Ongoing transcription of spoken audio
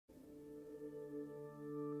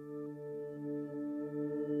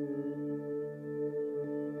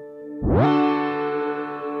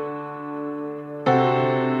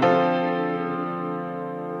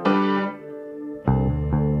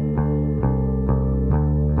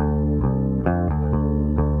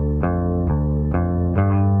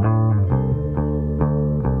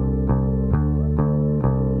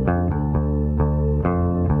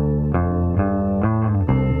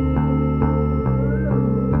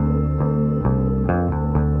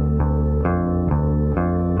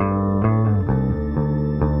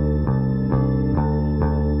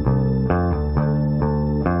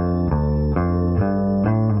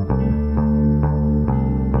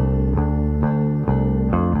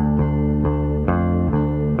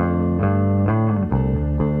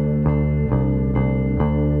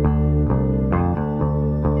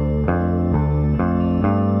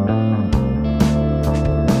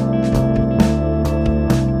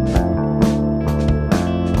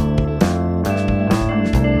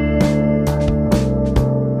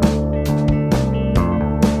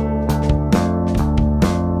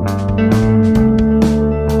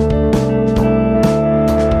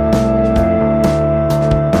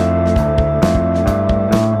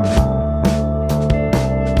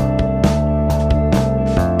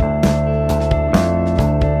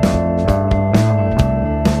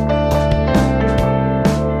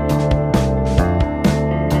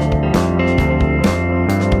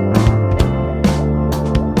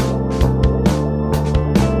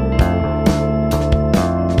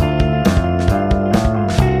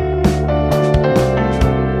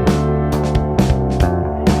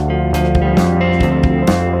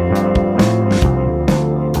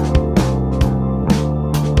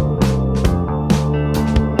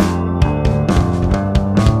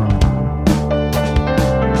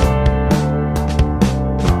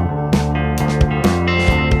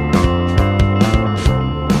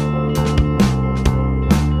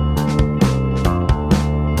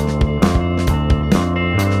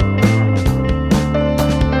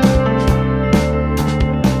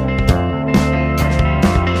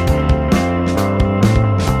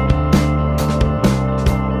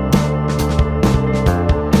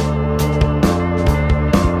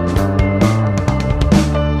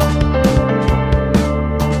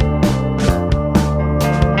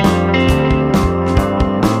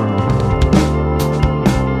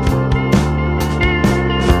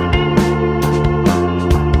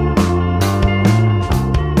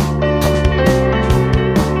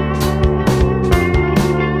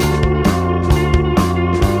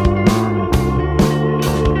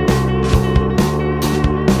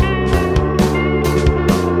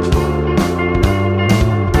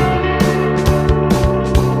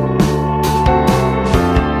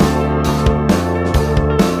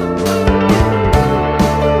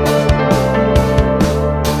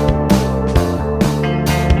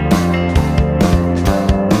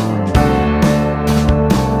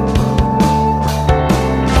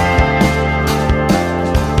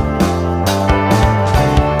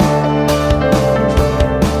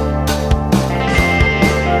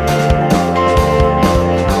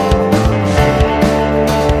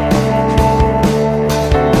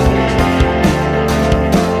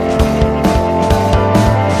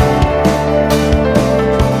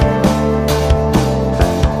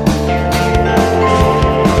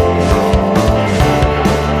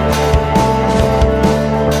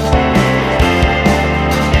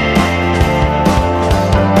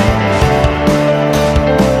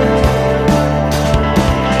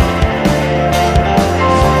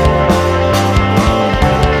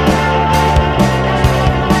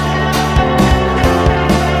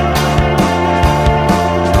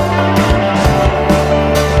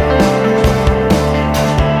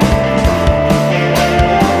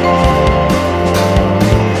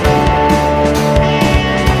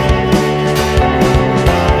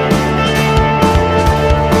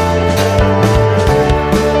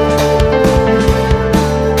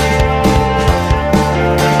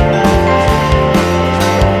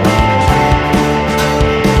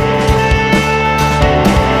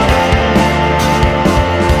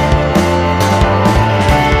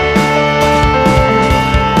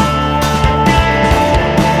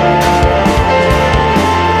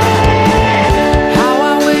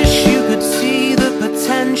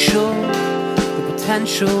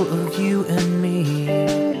potential of you and me.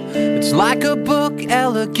 It's like a book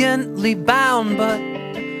elegantly bound, but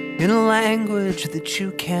in a language that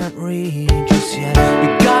you can't read just yet.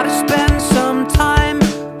 We gotta spend some time,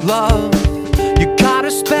 love. You gotta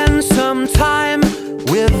spend some time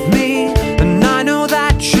with me, and I know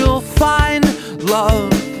that you'll find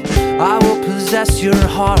love. I will possess your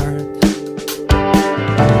heart.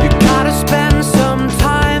 You gotta spend some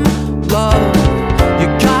time, love. You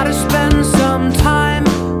gotta spend some time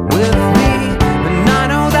with me, and I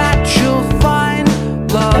know that you'll find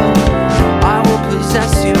love. I will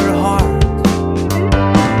possess your heart.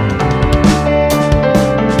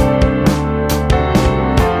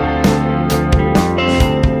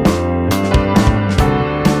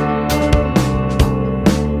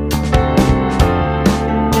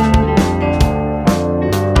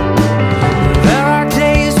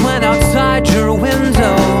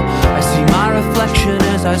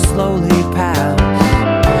 I slowly pass,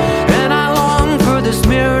 and I long for this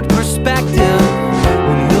mirrored perspective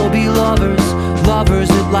when we'll be lovers, lovers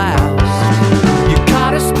at last. You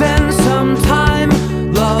gotta spend some time,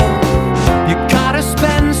 love. You gotta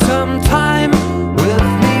spend some time with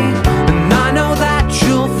me, and I know that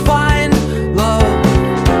you'll find love.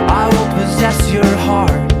 I will possess your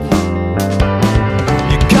heart.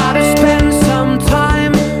 You gotta spend some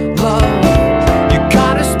time, love. You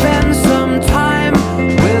gotta spend some time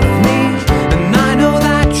with me, and I know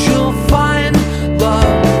that you'll find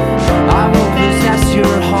love. I will possess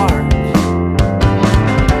your heart.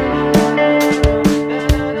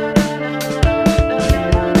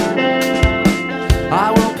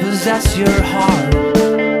 I will possess your heart.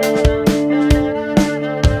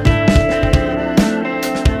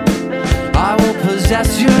 I will possess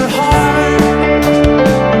your heart.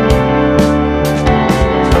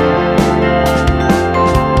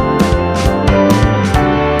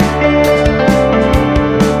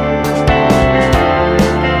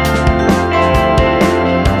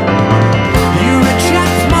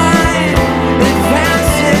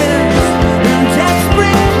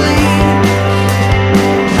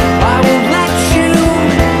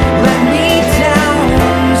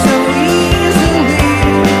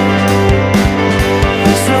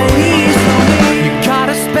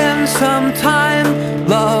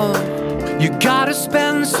 You gotta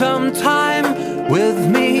spend some time with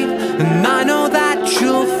me, and I know that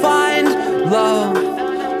you'll find love.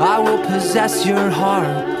 I will possess your heart.